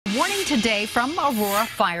Warning today from Aurora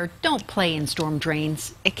Fire. Don't play in storm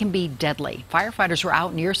drains. It can be deadly. Firefighters were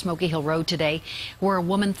out near Smoky Hill Road today where a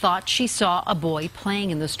woman thought she saw a boy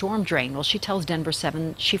playing in the storm drain. Well, she tells Denver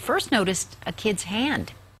 7 she first noticed a kid's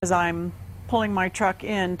hand. As I'm pulling my truck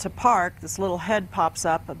in to park, this little head pops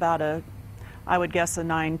up about I would guess a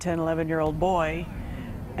 9, 10, 11-year-old boy.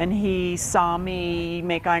 And he saw me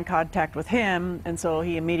make eye contact with him, and so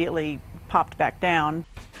he immediately popped back down.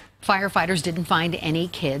 Firefighters didn't find any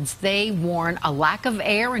kids. They warn a lack of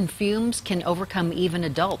air and fumes can overcome even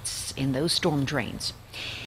adults in those storm drains.